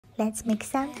let's make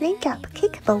some raindrop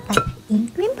cake boba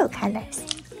in rainbow colors.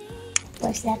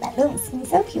 Wash the balloons in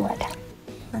soapy water.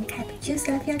 1 cup juice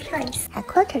of your choice, a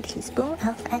 1/4 teaspoon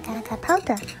of agar-agar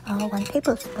powder or 1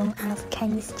 tablespoon of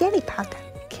Chinese jelly powder.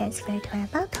 Transfer to a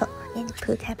bottle and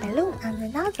put a balloon on the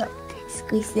nozzle.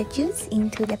 Squeeze the juice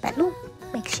into the balloon.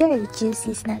 Make sure the juice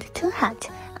is not too hot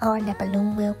or the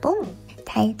balloon will burn.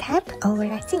 Tie it up over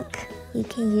a sink. You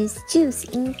can use juice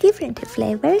in different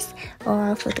flavors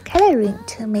or food coloring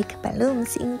to make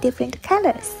balloons in different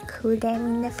colors. Cool them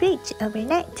in the fridge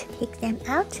overnight. Take them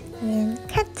out and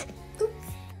cut. Oops.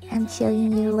 I'm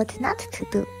showing you what not to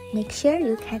do. Make sure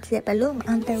you cut the balloon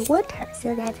underwater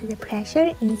so that the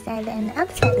pressure inside and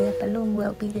outside the balloon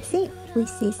will be the same.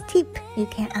 With this tip, you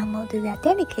can unmold the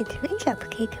delicate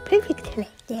raindrop cake perfectly.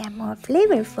 They are more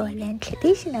flavorful than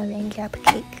traditional raindrop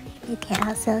cake. You can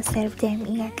also serve them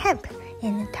in a cup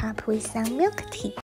and top with some milk tea.